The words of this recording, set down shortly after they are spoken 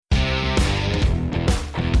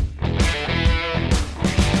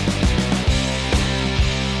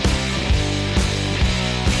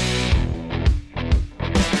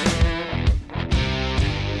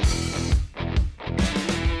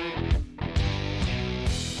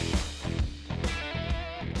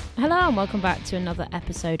Hello and welcome back to another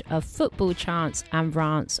episode of Football Chants and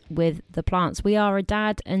Rants with the Plants. We are a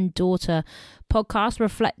dad and daughter podcast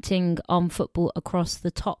reflecting on football across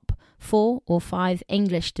the top 4 or 5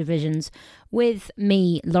 English divisions with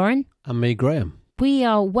me, Lauren. And me, Graham. We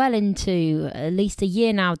are well into at least a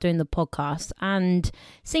year now doing the podcast, and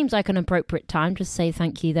seems like an appropriate time to say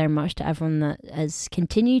thank you very much to everyone that has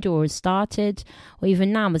continued or has started, or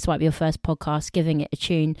even now this might be your first podcast, giving it a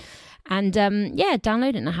tune. And download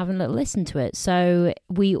it and having a little listen to it. So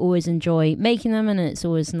we always enjoy making them, and it's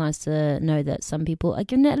always nice to know that some people are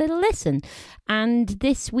giving it a little listen. And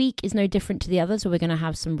this week is no different to the others. So we're going to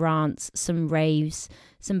have some rants, some raves,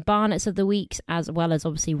 some Barnets of the weeks, as well as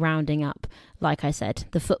obviously rounding up, like I said,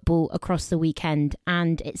 the football across the weekend.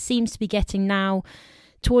 And it seems to be getting now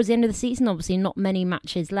towards the end of the season. Obviously not many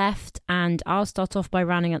matches left. And I'll start off by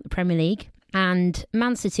rounding up the Premier League. And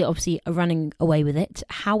Man City obviously are running away with it.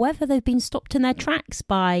 However, they've been stopped in their tracks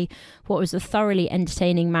by what was a thoroughly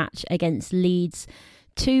entertaining match against Leeds.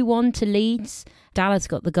 2-1 to Leeds. Dallas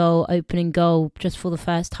got the opening goal just for the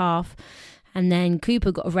first half. And then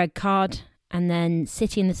Cooper got a red card. And then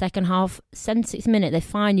City in the second half, 76th minute, they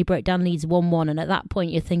finally broke down Leeds 1-1. And at that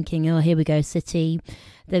point, you're thinking, oh, here we go, City.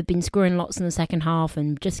 They've been scoring lots in the second half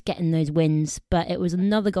and just getting those wins. But it was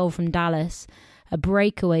another goal from Dallas. A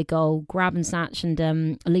breakaway goal, grab and snatch,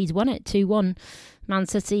 and Leeds won it 2-1. Man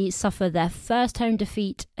City suffered their first home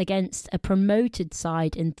defeat against a promoted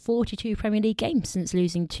side in 42 Premier League games since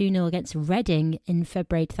losing 2-0 against Reading in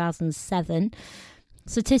February 2007.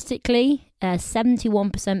 Statistically,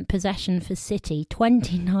 71% possession for City,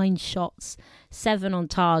 29 shots, 7 on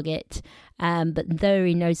target. But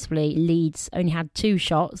very notably, Leeds only had 2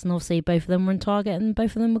 shots, and obviously both of them were on target and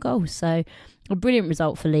both of them were goals. So a brilliant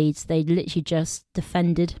result for Leeds. They literally just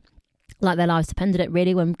defended like their lives depended it,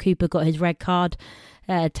 really, when Cooper got his red card.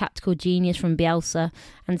 Tactical genius from Bielsa.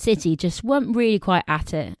 And City just weren't really quite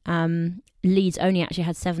at it. Leeds only actually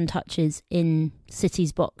had 7 touches in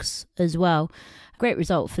City's box as well. Great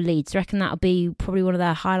result for Leeds. Do you reckon that'll be probably one of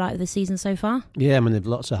their highlights of the season so far? Yeah, I mean, they've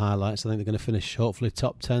lots of highlights. I think they're going to finish hopefully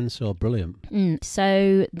top 10, so brilliant.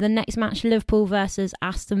 So the next match, Liverpool versus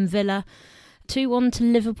Aston Villa. 2-1 to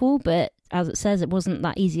Liverpool, but as it says, it wasn't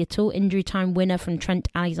that easy at all. Injury time winner from Trent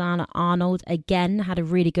Alexander-Arnold again had a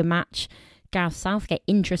really good match. Gareth Southgate,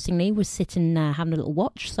 interestingly, was sitting having a little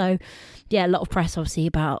watch. So, yeah, a lot of press, obviously,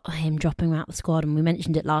 about him dropping out the squad, and we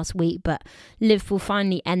mentioned it last week. But Liverpool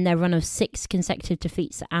finally end their run of 6 consecutive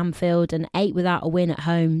defeats at Anfield and 8 without a win at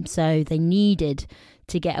home. So they needed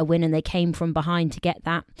to get a win, and they came from behind to get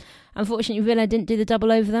that. Unfortunately, Villa didn't do the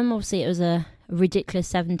double over them. Obviously, it was a ridiculous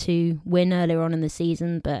 7-2 win earlier on in the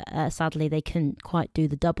season, but sadly they couldn't quite do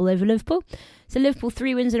the double over Liverpool. So Liverpool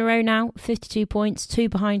 3 wins in a row now, 52 points, 2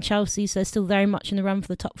 behind Chelsea, so they're still very much in the run for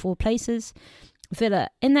the top 4 places. Villa,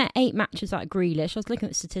 in their 8 matches at Grealish, I was looking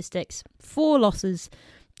at the statistics, 4 losses,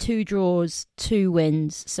 2 draws, 2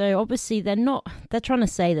 wins. So obviously they're trying to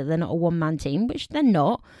say that they're not a one-man team, which they're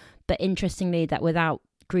not, but interestingly that without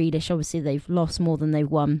Grealish, obviously they've lost more than they've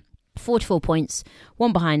won. 44 points,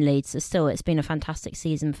 1 behind Leeds, so still it's been a fantastic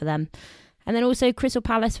season for them. And then also Crystal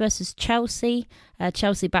Palace versus Chelsea.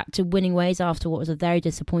 Chelsea back to winning ways after what was a very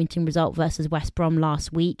disappointing result versus West Brom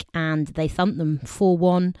last week, and they thumped them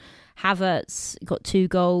 4-1. Havertz got 2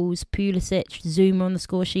 goals, Pulisic, Zuma on the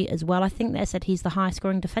score sheet as well. I think they said he's the highest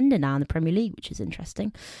scoring defender now in the Premier League, which is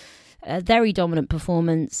interesting. A very dominant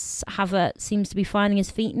performance. Havertz seems to be finding his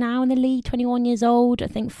feet now in the league, 21 years old. I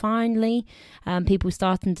think finally people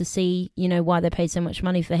starting to see, why they paid so much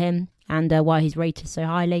money for him and why he's rated so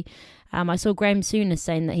highly. I saw Graham Souness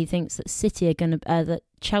saying that he thinks that that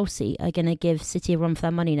Chelsea are going to give City a run for their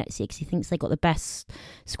money next year because he thinks they got the best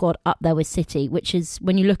squad up there with City, which is,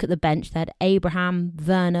 when you look at the bench, they had Abraham,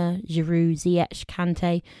 Werner, Giroud, Ziyech,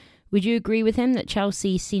 Kante. Would you agree with him that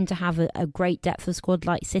Chelsea seem to have a great depth of squad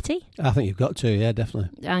like City? I think you've got to, yeah,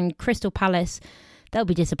 definitely. And Crystal Palace, they'll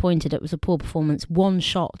be disappointed. It was a poor performance, 1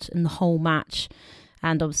 shot in the whole match.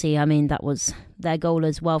 And obviously, I mean, that was their goal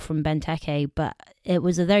as well from Benteke. But it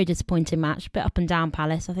was a very disappointing match, a bit up and down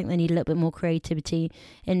Palace. I think they need a little bit more creativity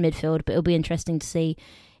in midfield. But it'll be interesting to see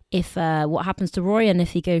if what happens to Roy and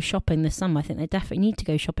if he goes shopping this summer. I think they definitely need to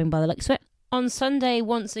go shopping by the looks of it. On Sunday,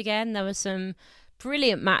 once again, there were some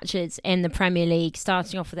brilliant matches in the Premier League,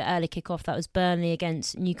 starting off with the early kickoff. That was Burnley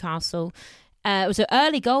against Newcastle. It was an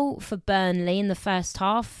early goal for Burnley in the first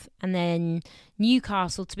half, and then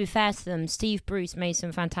Newcastle, to be fair to them, Steve Bruce made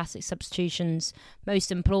some fantastic substitutions.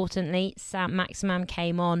 Most importantly, Saint-Maximin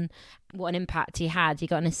came on. What an impact he had. He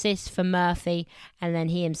got an assist for Murphy, and then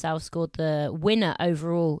he himself scored the winner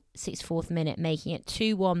overall, 64th minute, making it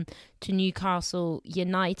 2-1 to Newcastle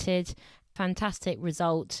United. Fantastic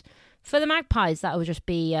result. For the Magpies, that will just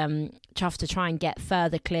be tough to try and get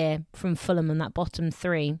further clear from Fulham in that bottom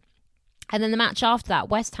 3. And then the match after that,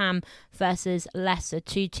 West Ham versus Leicester,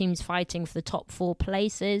 2 teams fighting for the top 4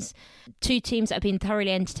 places. 2 teams that have been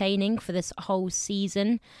thoroughly entertaining for this whole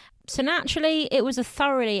season. So naturally, it was a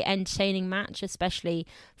thoroughly entertaining match, especially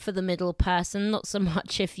for the middle person. Not so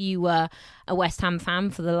much if you were a West Ham fan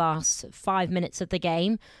for the last 5 minutes of the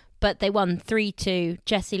game. But they won 3-2.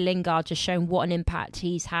 Jesse Lingard just showing what an impact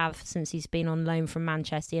he's had since he's been on loan from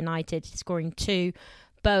Manchester United, scoring 2,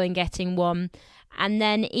 Bowen getting 1. And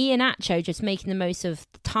then Iheanacho just making the most of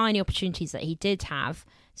the tiny opportunities that he did have.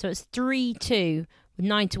 So it's 3-2 with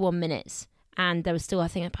 91 minutes. And there was still, I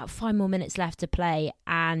think, about 5 more minutes left to play.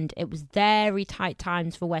 And it was very tight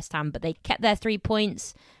times for West Ham. But they kept their 3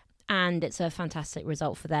 points. And it's a fantastic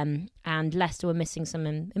result for them. And Leicester were missing some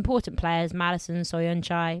important players. Maddison,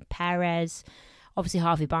 Soyuncu, Perez. Obviously,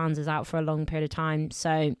 Harvey Barnes is out for a long period of time.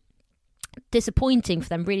 So disappointing for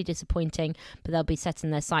them, really disappointing. But they'll be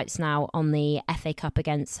setting their sights now on the FA Cup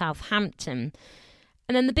against Southampton.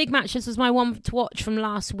 And then the big match, this was my one to watch from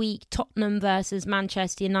last week, Tottenham versus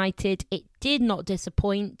Manchester United. It did not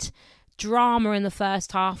disappoint. Drama in the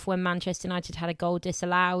first half when Manchester United had a goal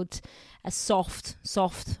disallowed. A soft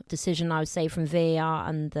decision, I would say, from VAR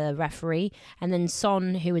and the referee. And then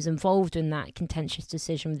Son, who was involved in that contentious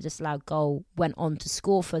decision with the disallowed goal, went on to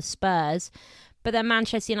score for Spurs. But then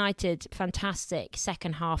Manchester United, fantastic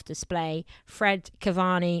second half display. Fred,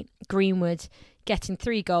 Cavani, Greenwood getting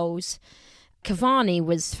 3 goals. Cavani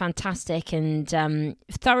was fantastic and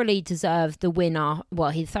thoroughly deserved the winner.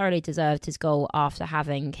 Well, he thoroughly deserved his goal after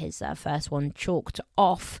having his first one chalked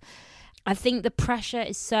off. I think the pressure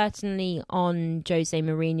is certainly on Jose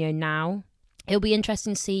Mourinho now. It'll be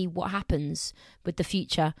interesting to see what happens with the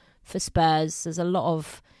future for Spurs. There's a lot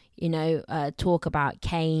of, talk about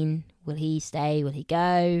Kane. Will he stay? Will he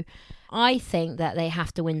go? I think that they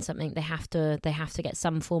have to win something. They have to get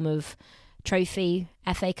some form of trophy,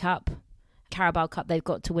 FA Cup, Carabao Cup. They've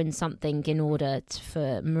got to win something in order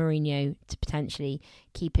for Mourinho to potentially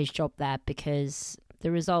keep his job there, because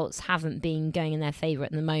the results haven't been going in their favour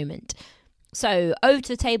at the moment. So over to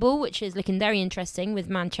the table, which is looking very interesting, with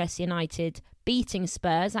Manchester United beating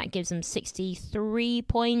Spurs. That gives them 63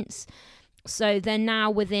 points. So they're now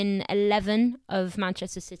within 11 of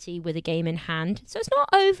Manchester City with a game in hand. So it's not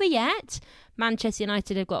over yet. Manchester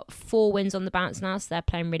United have got 4 wins on the bounce now, so they're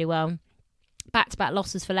playing really well. Back-to-back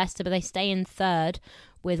losses for Leicester, but they stay in third,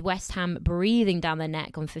 with West Ham breathing down their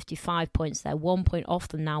neck on 55 points. They're 1 point off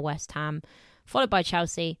them now, West Ham. Followed by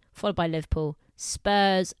Chelsea, followed by Liverpool.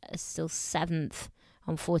 Spurs are still 7th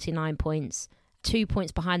on 49 points. 2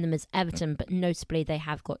 points behind them is Everton, but notably they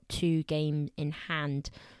have got 2 games in hand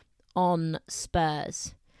on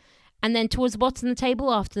Spurs. And then towards the bottom of the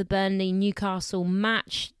table, after the Burnley-Newcastle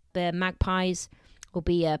match, the Magpies will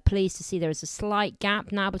be pleased to see there is a slight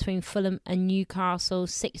gap now between Fulham and Newcastle,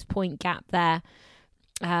 6-point gap there,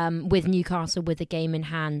 with Newcastle with a game in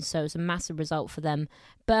hand. So it's a massive result for them.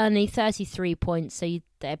 Burnley, 33 points, so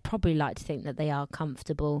they'd probably like to think that they are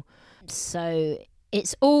comfortable. So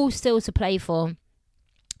it's all still to play for.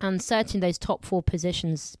 And certainly those top 4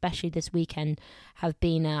 positions, especially this weekend, have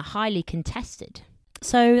been highly contested.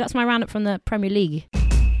 So that's my roundup from the Premier League.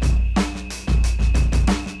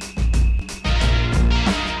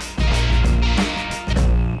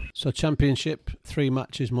 So Championship, 3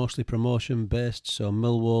 matches, mostly promotion based. So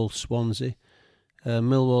Millwall, Swansea.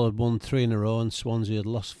 Millwall had won 3 in a row and Swansea had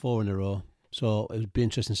lost 4 in a row. So it would be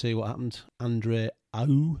interesting to see what happened. Andre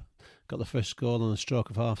Ayew got the first goal on the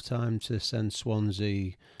stroke of half-time to send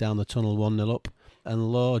Swansea down the tunnel 1-0 up.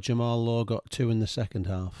 And Jamal Lowe got 2 in the second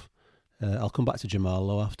half. I'll come back to Jamal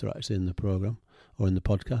Lowe after, actually, in the programme or in the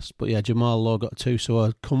podcast. But yeah, Jamal Lowe got 2, so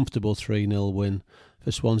a comfortable 3-0 win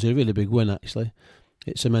for Swansea. A really big win, actually.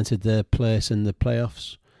 It cemented their place in the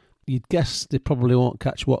playoffs. You'd guess they probably won't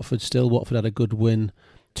catch Watford still. Watford had a good win,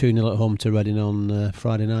 2-0 at home to Reading on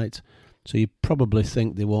Friday night. So you probably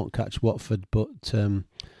think they won't catch Watford, but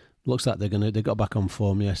looks like they got back on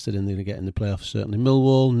form yesterday and they're going to get in the playoffs, certainly.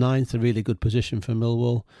 Millwall, 9th, a really good position for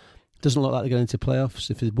Millwall. Doesn't look like they're going into playoffs.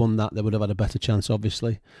 If they'd won that, they would have had a better chance,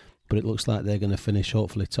 obviously. But it looks like they're going to finish,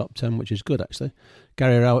 hopefully, top 10, which is good, actually.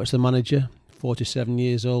 Gary Rowett's the manager, 47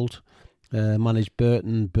 years old. Managed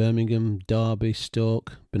Burton, Birmingham, Derby,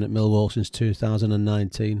 Stoke. Been at Millwall since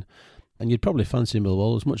 2019. And you'd probably fancy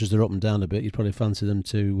Millwall, as much as they're up and down a bit, you'd probably fancy them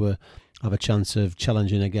to have a chance of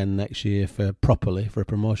challenging again next year for a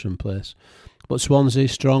promotion place. But Swansea,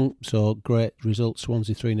 strong, so great result.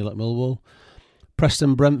 Swansea 3-0 at Millwall.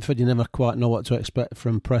 Preston, Brentford, you never quite know what to expect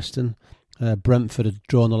from Preston. Brentford had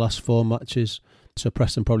drawn the last 4 matches. So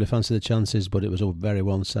Preston probably fancied the chances, but it was a very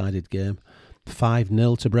one-sided game.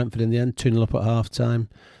 5-0 to Brentford in the end, 2-0 up at half-time,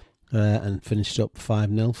 and finished up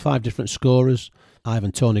 5-0. 5 different scorers.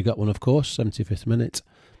 Ivan Toney got one, of course, 75th minute.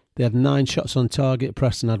 They had 9 shots on target.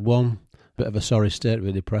 Preston had 1. Bit of a sorry state,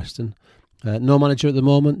 really, Preston. No manager at the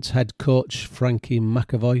moment. Head coach Frankie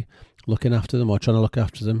McAvoy looking after them, or trying to look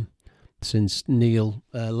after them, since Neil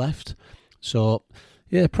left. So,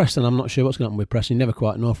 yeah, Preston, I'm not sure what's going to happen with Preston. You never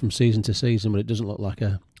quite know from season to season, but it doesn't look like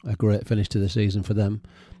a great finish to the season for them.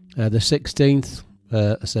 The 16th,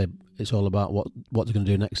 I say it's all about what they're going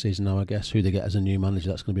to do next season now, I guess. Who they get as a new manager,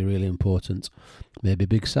 that's going to be really important. Maybe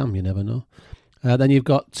Big Sam, you never know. Then you've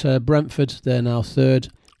got Brentford, they're now third,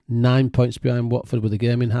 9 points behind Watford with a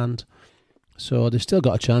game in hand. So they've still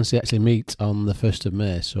got a chance to actually meet on the 1st of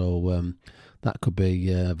May. So that could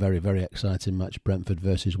be a very, very exciting match, Brentford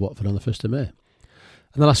versus Watford on the 1st of May.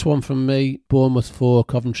 And the last one from me, Bournemouth 4,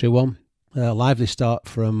 Coventry 1. Lively start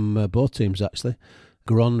from both teams, actually.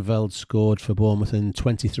 Gronveld scored for Bournemouth in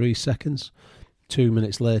 23 seconds. 2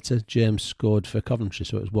 minutes later, James scored for Coventry,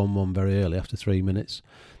 so it was 1-1 very early after 3 minutes.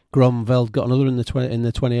 Gronveld got another in the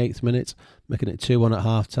 28th minute, making it 2-1 at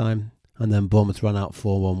half-time, and then Bournemouth ran out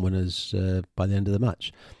 4-1 winners by the end of the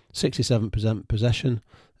match. 67% possession,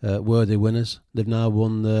 worthy winners. They've now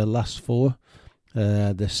won the last 4.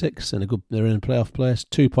 They're 6th and they're in a playoff place.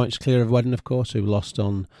 2 points clear of Reading, of course, who lost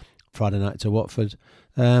on Friday night to Watford.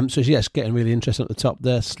 So yes, getting really interesting at the top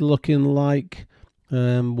there. It's looking like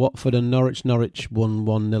Watford and Norwich. Norwich won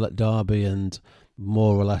 1-0 at Derby and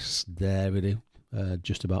more or less there, really,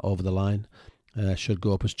 just about over the line. Should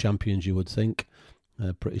go up as champions, you would think.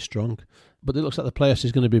 Pretty strong. But it looks like the playoffs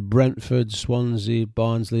is going to be Brentford, Swansea,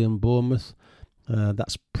 Barnsley and Bournemouth.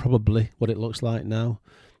 That's probably what it looks like now.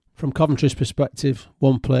 From Coventry's perspective,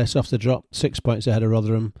 1 place off the drop, 6 points ahead of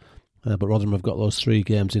Rotherham. But Rotherham have got those 3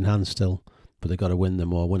 games in hand still. But they've got to win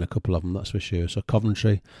them or win a couple of them, that's for sure. So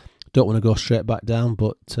Coventry don't want to go straight back down,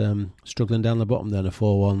 but struggling down the bottom then. A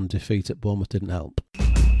 4-1 defeat at Bournemouth didn't help.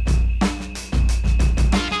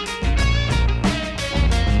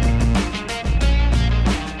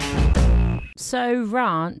 So,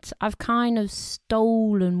 rant, I've kind of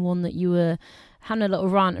stolen one that you were having a little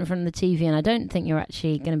rant in front of the TV, and I don't think you're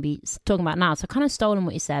actually going to be talking about now. So I kind of stolen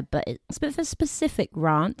what you said, but it's a bit of a specific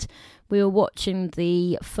rant. We were watching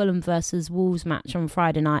the Fulham versus Wolves match on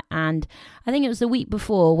Friday night, and I think it was the week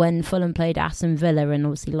before when Fulham played Aston Villa and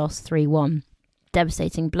obviously lost 3-1.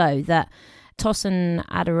 Devastating blow that Tosin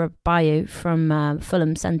Adarabioyo from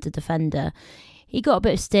Fulham centre defender, he got a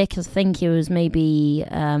bit of stick. I think he was maybe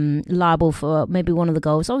liable for maybe one of the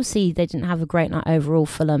goals. Obviously, they didn't have a great night overall,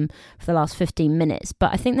 Fulham, for the last 15 minutes.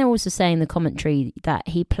 But I think they're also saying in the commentary that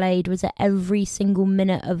he played, was it every single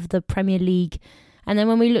minute of the Premier League? And then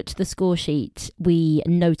when we looked at the score sheet, we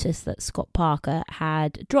noticed that Scott Parker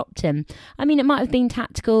had dropped him. I mean, it might have been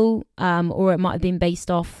tactical, or it might have been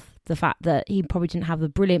based off the fact that he probably didn't have a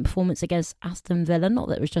brilliant performance against Aston Villa, not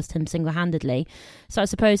that it was just him single-handedly. So I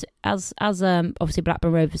suppose as obviously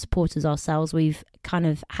Blackburn Rovers supporters ourselves, we've kind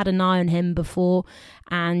of had an eye on him before,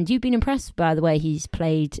 and you've been impressed by the way he's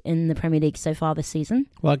played in the Premier League so far this season.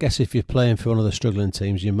 Well, I guess if you're playing for one of the struggling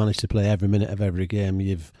teams, you manage to play every minute of every game,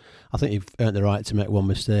 I think you've earned the right to make one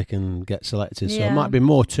mistake and get selected. So it might be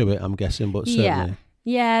more to it, I'm guessing, but certainly.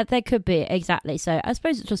 Yeah, there could be, exactly. So I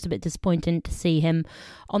suppose it's just a bit disappointing to see him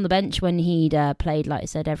on the bench when he'd played, like I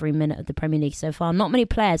said, every minute of the Premier League so far. Not many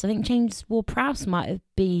players. I think James Ward-Prowse might have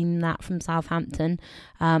been that from Southampton,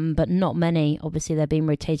 but not many. Obviously, they're being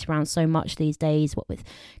rotated around so much these days, what with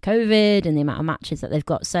COVID and the amount of matches that they've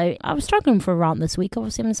got. So I was struggling for a rant this week.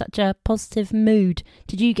 Obviously, I'm in such a positive mood.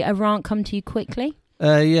 Did you get a rant come to you quickly?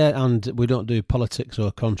 Yeah, and we don't do politics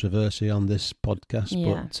or controversy on this podcast,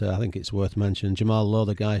 but I think it's worth mentioning Jamal Lowe,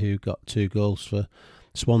 the guy who got 2 goals for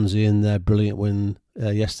Swansea in their brilliant win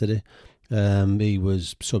yesterday. He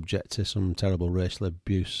was subject to some terrible racial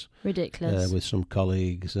abuse. Ridiculous. With some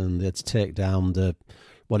colleagues, and they had to take down the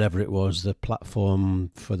platform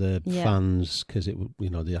for the fans, because they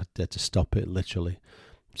had to stop it literally.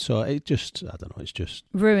 So it just, I don't know, it's just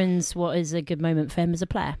ruins what is a good moment for him as a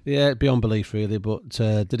player. Yeah, beyond belief really, but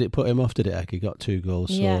did it put him off, did it, Egg? He got 2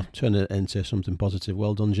 goals, so turn it into something positive.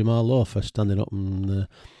 Well done, Jamal Lowe, for standing up and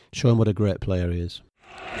showing what a great player he is.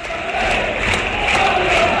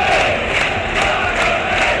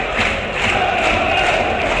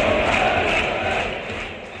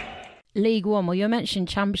 League One, well, you mentioned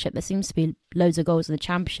Championship. There seems to be loads of goals in the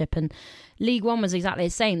Championship, and League One was exactly the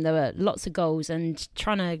same. There were lots of goals, and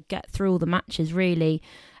trying to get through all the matches, really.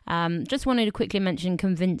 Just wanted to quickly mention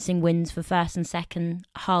convincing wins for first and second.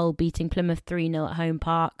 Hull beating Plymouth 3-0 at Home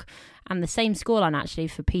Park. And the same scoreline actually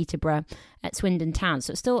for Peterborough at Swindon Town.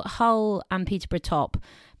 So it's still Hull and Peterborough top.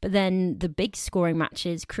 But then the big scoring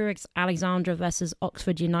matches, Crewe Alexandra versus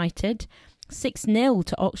Oxford United. 6-0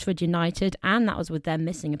 to Oxford United, and that was with them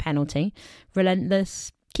missing a penalty.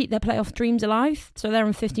 Relentless keep their playoff dreams alive. So they're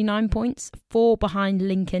on 59 points, 4 behind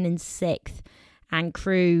Lincoln in 6th. And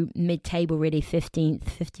Crewe mid-table really 15th,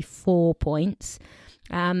 54 points.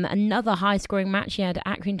 Another high-scoring match, you had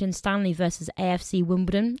Accrington Stanley versus AFC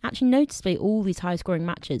Wimbledon. Actually, noticeably, all these high-scoring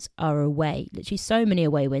matches are away. Literally so many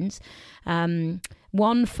away wins.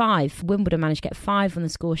 1-5. Wimbledon managed to get 5 on the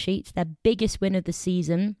score sheet. Their biggest win of the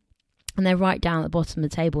season. And they're right down at the bottom of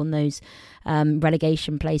the table in those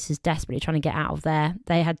relegation places, desperately trying to get out of there.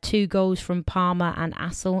 They had 2 goals from Palmer and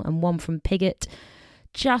Assel and 1 from Pigott.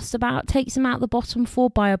 Just about takes them out the bottom 4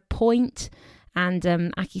 by a point. And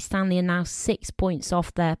Aki Stanley are now 6 points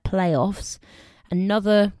off their playoffs.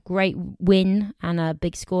 Another great win and a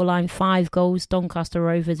big scoreline, 5 goals, Doncaster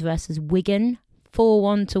Rovers versus Wigan.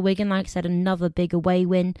 4-1 to Wigan, like I said, another big away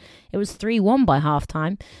win. It was 3-1 by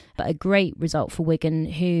half-time, but a great result for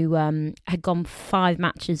Wigan, who had gone 5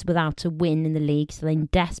 matches without a win in the league, so they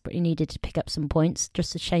desperately needed to pick up some points.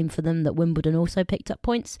 Just a shame for them that Wimbledon also picked up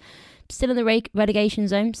points. Still in the relegation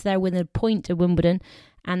zone, so they're within a point of Wimbledon,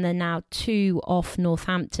 and they're now 2 off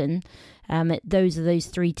Northampton. Those are those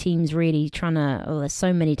 3 teams really trying to... Oh, there's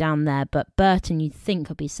so many down there, but Burton you'd think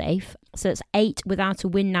will be safe. So it's 8 without a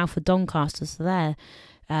win now for Doncaster, so they're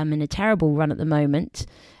in a terrible run at the moment.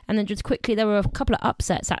 And then just quickly, there were a couple of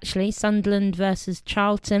upsets actually. Sunderland versus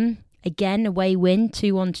Charlton. Again, away win,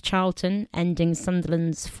 2-1 to Charlton, ending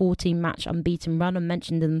Sunderland's 14-match unbeaten run. I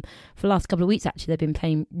mentioned them for the last couple of weeks, actually. They've been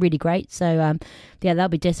playing really great. So, yeah, they'll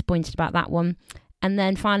be disappointed about that one. And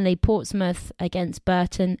then finally, Portsmouth against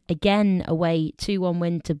Burton. Again, away 2-1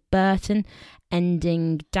 win to Burton,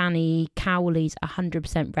 ending Danny Cowley's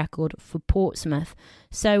 100% record for Portsmouth.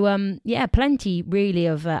 So, yeah, plenty really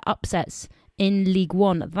of upsets in League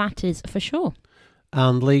One, that is for sure.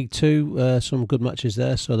 And League Two, some good matches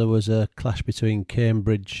there. So there was a clash between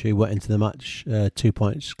Cambridge, who went into the match 2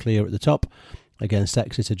 points clear at the top, against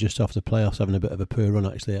Exeter just off the playoffs, having a bit of a poor run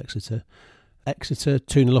actually, Exeter. Exeter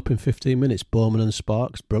 2-0 up in 15 minutes, Bowman and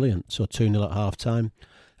Sparks, brilliant. So 2-0 at half-time.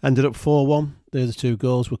 Ended up 4-1. The other 2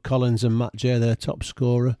 goals were Collins and Matt Jay, their top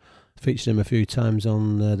scorer. Featured him a few times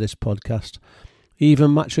on this podcast.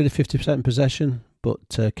 Even match really 50% possession, but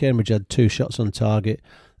Cambridge had 2 shots on target,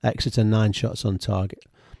 Exeter 9 shots on target.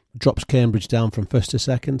 Drops Cambridge down from 1st to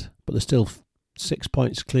 2nd, but they're still 6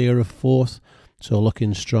 points clear of 4th, so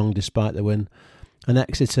looking strong despite the win. And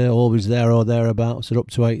Exeter, always there or thereabouts, are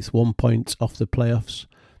up to 8th, 1 point off the playoffs.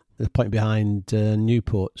 They're a point behind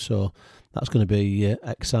Newport, so that's going to be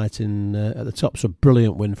exciting at the top. So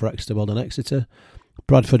brilliant win for Exeter, well done Exeter.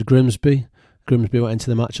 Bradford Grimsby. Grimsby went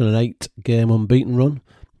into the match on an 8-game unbeaten run,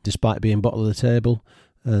 despite being bottom of the table.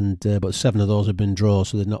 And but 7 of those have been draws,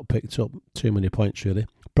 so they've not picked up too many points really.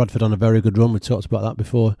 Bradford on a very good run, we talked about that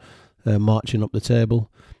before, marching up the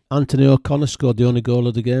table. Anthony O'Connor scored the only goal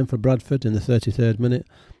of the game for Bradford in the 33rd minute,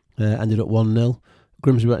 ended up 1-0.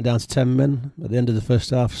 Grimsby went down to 10 men at the end of the first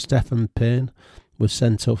half. Stephen Payne was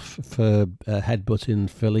sent off for headbutting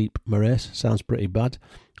Philippe Moraes. Sounds pretty bad,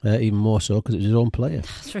 even more so because it was his own player.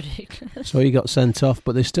 That's ridiculous. So he got sent off,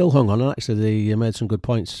 but they still hung on. Actually, they made some good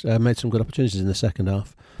points, made some good opportunities in the second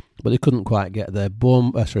half, but they couldn't quite get there.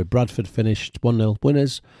 Bradford finished 1-0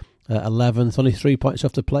 winners, 11th, only 3 points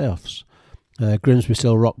off the playoffs. Grimsby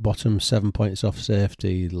still rock bottom, 7 points off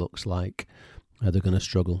safety. Looks like they're going to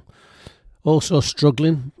struggle. Also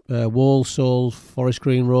struggling, Walsall, Forest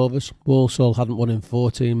Green Rovers. Walsall hadn't won in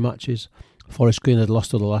 14 matches. Forest Green had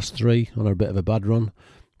lost all the last 3 on a bit of a bad run.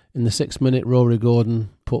 In the 6th minute, Rory Gordon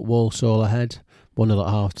put Walsall ahead, 1-0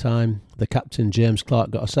 at half-time. The captain, James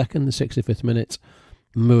Clark, got a second, the 65th minute.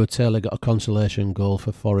 Moore Taylor got a consolation goal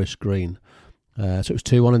for Forest Green. So it was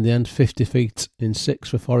 2-1 in the end, 50 feet in 6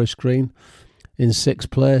 for Forest Green. In 6th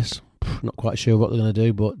place, not quite sure what they're going to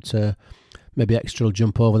do, but maybe Exeter will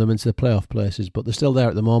jump over them into the playoff places. But they're still there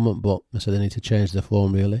at the moment, but so they need to change their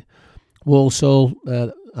form really. Walsall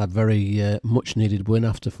had a very much needed win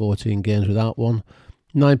after 14 games without one.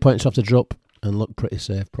 9 points off the drop and look pretty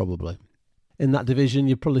safe probably. In that division,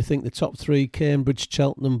 you'd probably think the top 3, Cambridge,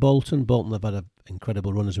 Cheltenham, Bolton. Bolton have had an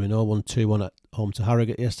incredible run as we know, won 2-1 at home to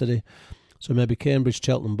Harrogate yesterday. So maybe Cambridge,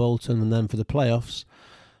 Cheltenham, Bolton, and then for the playoffs,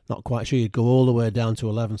 not quite sure. You'd go all the way down to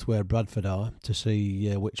 11th where Bradford are to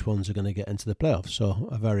see which ones are going to get into the playoffs. So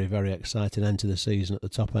a very, very exciting end to the season at the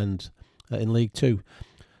top end in League Two.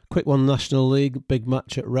 Quick one, National League, big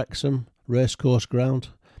match at Wrexham, Racecourse Ground.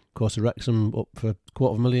 Of course, Wrexham up for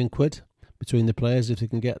 £250,000 between the players if they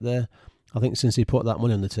can get there. I think since he put that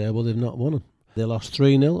money on the table, they've not won. They lost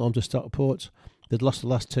 3-0 home to Stockport. They'd lost the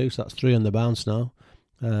last two, so that's 3 on the bounce now.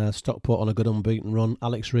 Stockport on a good unbeaten run.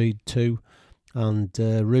 Alex Reid 2. And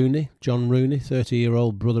John Rooney,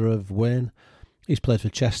 30-year-old brother of Wayne. He's played for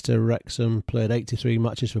Chester, Wrexham, played 83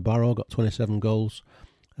 matches for Barrow, got 27 goals.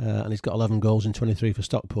 And he's got 11 goals in 23 for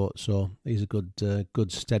Stockport. So he's a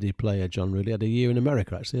good steady player, John Rooney. Had a year in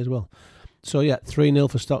America, actually, as well. So, 3-0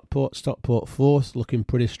 for Stockport. Stockport 4th, looking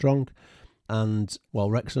pretty strong. And,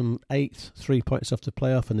 Wrexham 8th, 3 points off the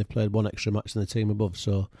playoff, and they've played one extra match than the team above,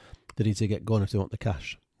 so they need to get going if they want the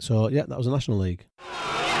cash. So, that was the National League.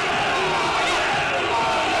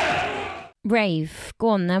 Rave, go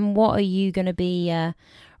on then. What are you going to be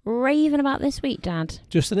raving about this week, Dad?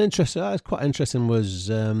 Just an interesting, quite interesting was,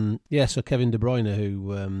 so Kevin De Bruyne,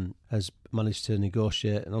 who has managed to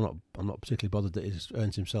negotiate, and I'm not particularly bothered that he's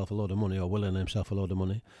earned himself a load of money or will earn himself a load of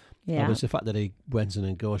money. Yeah. But it's the fact that he went and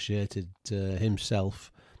negotiated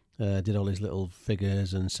himself, did all his little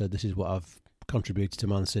figures and said, this is what I've contributed to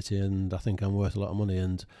Man City and I think I'm worth a lot of money.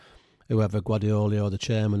 And whoever, Guardiola or the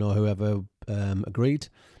chairman or whoever agreed,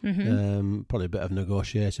 probably a bit of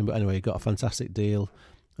negotiation. But anyway, he got a fantastic deal.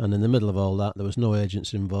 And in the middle of all that, there was no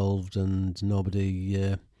agents involved and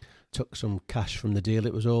nobody took some cash from the deal.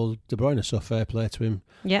 It was all De Bruyne, so fair play to him.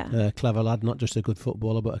 Yeah. Clever lad, not just a good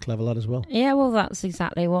footballer, but a clever lad as well. Yeah, well, that's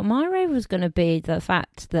exactly what my rave was going to be. The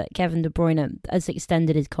fact that Kevin De Bruyne has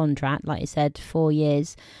extended his contract, like you said, 4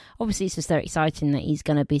 years. Obviously, it's just very exciting that he's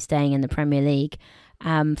going to be staying in the Premier League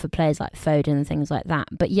for players like Foden and things like that.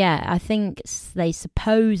 But I think they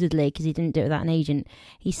supposedly, because he didn't do it without an agent,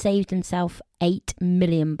 he saved himself £8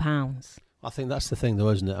 million. I think that's the thing, though,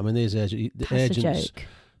 isn't it? I mean, these agents... A joke.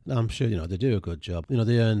 I'm sure, they do a good job.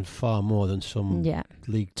 They earn far more than some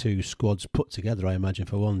League Two squads put together, I imagine,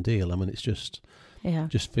 for one deal. I mean, it's just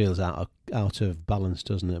feels out of balance,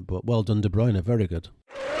 doesn't it? But well done, De Bruyne, very good.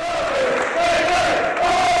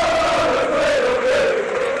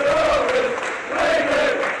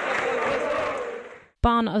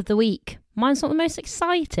 Barn of the week. Mine's not the most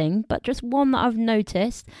exciting, but just one that I've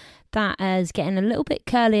noticed that is getting a little bit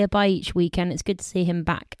curlier by each weekend. It's good to see him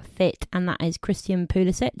back fit, and that is Christian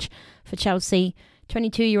Pulisic for Chelsea.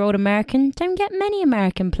 22-year-old American. Don't get many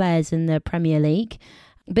American players in the Premier League.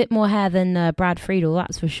 A bit more hair than Brad Friedel,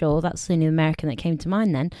 that's for sure. That's the only American that came to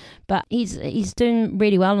mind then. But he's doing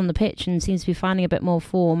really well on the pitch and seems to be finding a bit more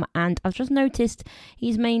form. And I've just noticed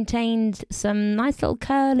he's maintained some nice little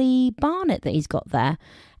curly barnet that he's got there.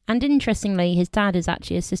 And interestingly, his dad is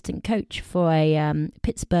actually assistant coach for a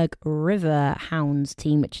Pittsburgh River Hounds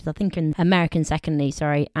team, which is, I think, an American second league,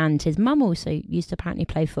 and his mum also used to apparently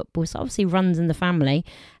play football, so obviously runs in the family.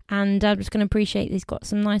 And I'm just going to appreciate he's got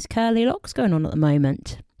some nice curly locks going on at the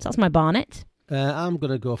moment. So that's my barnet. I'm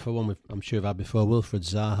going to go for one I'm sure I've had before, Wilfred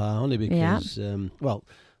Zaha, only because,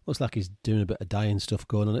 looks like he's doing a bit of dyeing stuff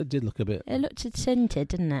going on. It did look a bit... It looked tinted,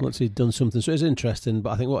 didn't it? Once he'd done something. So it's interesting, but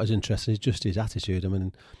I think what is interesting is just his attitude. I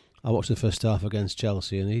mean, I watched the first half against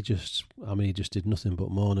Chelsea and he just did nothing but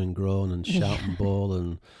moan and groan and shout and bawl,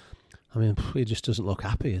 and I mean, he just doesn't look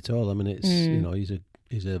happy at all. I mean, it's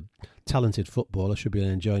he's a talented footballer, should be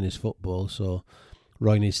enjoying his football, so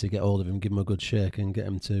Roy needs to get hold of him, give him a good shake and get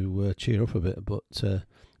him to cheer up a bit, but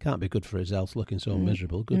can't be good for his health looking so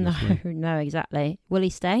miserable. No, exactly. Will he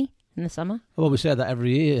stay in the summer? Well, we say that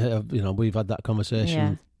every year. We've had that conversation.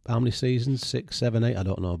 Yeah. How many seasons? 6, 7, 8? I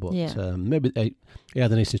don't know, but maybe 8. He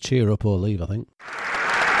either needs to cheer up or leave, I think.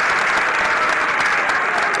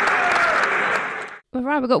 All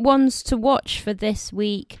right, we've got ones to watch for this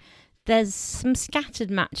week. There's some scattered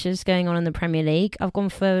matches going on in the Premier League. I've gone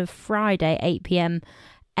for Friday, 8 p.m,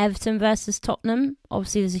 Everton versus Tottenham.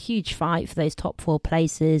 Obviously, there's a huge fight for those top 4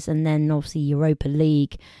 places, and then obviously Europa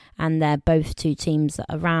League. And they're both two teams that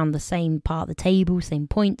are around the same part of the table, same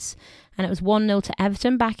points. And it was 1-0 to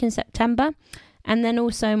Everton back in September. And then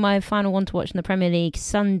also my final one to watch in the Premier League,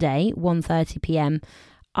 Sunday, 1:30 p.m,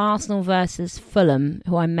 Arsenal versus Fulham,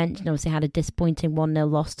 who I mentioned obviously had a disappointing 1-0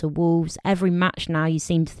 loss to Wolves. Every match now you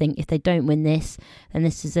seem to think if they don't win this, then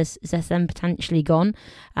this is them potentially gone.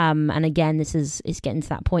 And again, it's getting to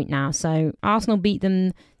that point now. So Arsenal beat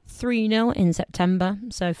them 3-0 in September.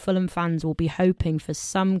 So Fulham fans will be hoping for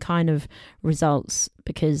some kind of results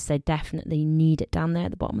because they definitely need it down there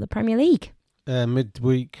at the bottom of the Premier League.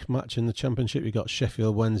 Midweek match in the Championship, you got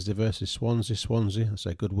Sheffield Wednesday versus Swansea. That's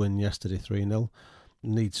a good win yesterday, 3-0.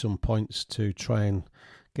 Need some points to try and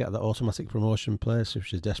get that automatic promotion place, which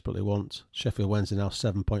they desperately want. Sheffield Wednesday now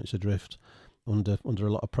 7 points adrift under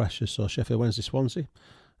a lot of pressure. So Sheffield Wednesday, Swansea.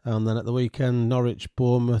 And then at the weekend, Norwich,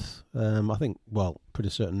 Bournemouth. I think, pretty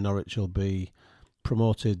certain Norwich will be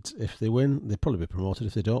promoted if they win. They'll probably be promoted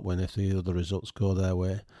if they don't win, if the other results go their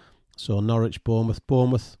way. So Norwich,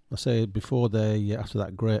 Bournemouth, I say before after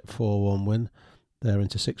that great 4-1 win, they're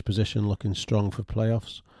into 6th position, looking strong for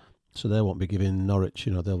playoffs. So they won't be giving Norwich,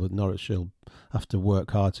 Norwich will have to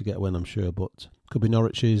work hard to get a win, I'm sure, but could be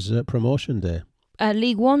Norwich's promotion day.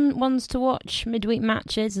 League One ones to watch, midweek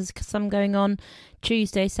matches, there's some going on.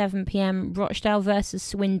 Tuesday, 7pm, Rochdale versus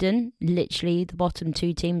Swindon, literally the bottom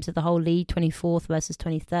 2 teams of the whole league, 24th versus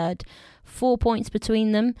 23rd. 4 points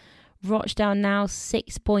between them. Rochdale now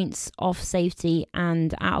 6 points off safety,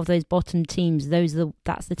 and out of those bottom teams, that's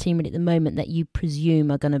the team at the moment that you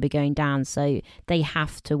presume are going to be going down, so they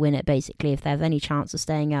have to win it basically if they have any chance of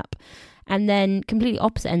staying up. And then completely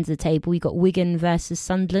opposite ends of the table, you've got Wigan versus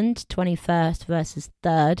Sunderland, 21st versus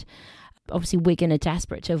 3rd. Obviously, Wigan are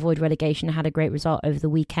desperate to avoid relegation, had a great result over the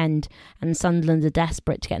weekend, and Sunderland are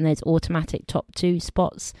desperate to get in those automatic top 2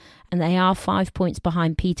 spots, and they are 5 points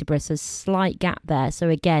behind Peterborough, so a slight gap there. So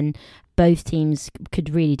again, both teams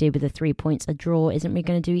could really do with the 3 points. A draw isn't really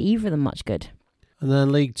going to do either of them much good. And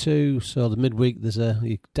then League 2, so the midweek,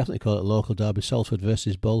 you definitely call it a local derby, Salford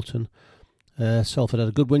versus Bolton. Salford had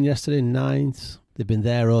a good win yesterday, 9th. They've been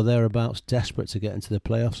there or thereabouts, desperate to get into the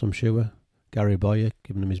playoffs, I'm sure. Gary Boyer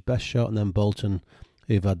giving him his best shot, and then Bolton,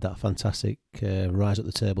 who've had that fantastic rise up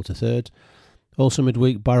the table to 3rd. Also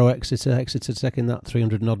midweek, Barrow-Exeter. Exeter taking that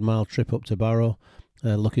 300-odd mile trip up to Barrow,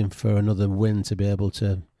 looking for another win to be able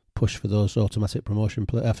to push for those automatic promotion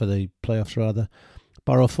for the playoffs rather.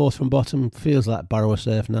 Barrow 4th from bottom, feels like Barrow are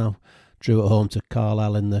safe now. Drew at home to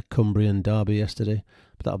Carlisle in the Cumbrian derby yesterday,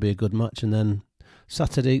 but that'll be a good match. And then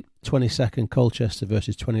Saturday, 22nd, Colchester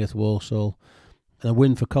versus 20th Walsall. And a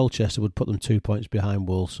win for Colchester would put them 2 points behind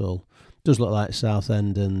Walsall. Does look like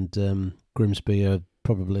Southend and Grimsby are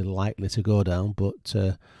probably likely to go down, but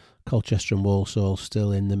Colchester and Walsall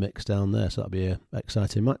still in the mix down there, so that'll be an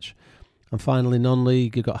exciting match. And finally,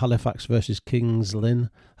 non-league, you've got Halifax versus Kings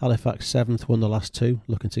Lynn. Halifax 7th, won the last 2,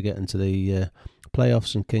 looking to get into the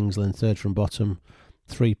playoffs, and Kings Lynn 3rd from bottom,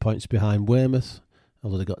 3 points behind Weymouth,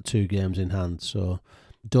 although they've got 2 games in hand. So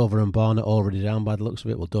Dover and Barnet already down by the looks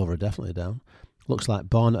of it. Well, Dover are definitely down. Looks like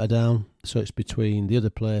Barnet are down, so it's between the other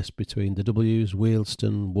place, between the W's,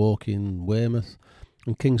 Wealdstone, Woking, Weymouth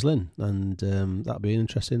and Kings Lynn, and that'll be an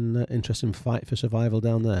interesting fight for survival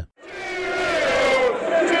down there.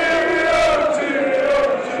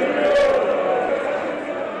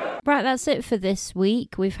 Right, that's it for this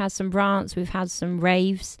week. We've had some rants, we've had some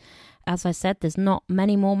raves. As I said, there's not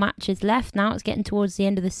many more matches left. Now it's getting towards the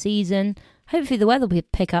end of the season. Hopefully the weather will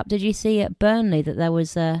pick up. Did you see at Burnley that there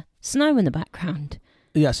was snow in the background?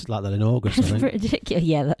 Yes, it's like that in August, I think. It's ridiculous.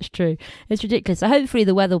 Yeah, that's true. It's ridiculous. So hopefully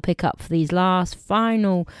the weather will pick up for these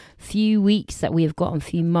final few weeks that we have got, a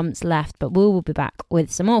few months left. But we'll be back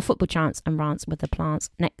with some more football chants and rants with the plants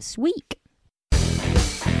next week.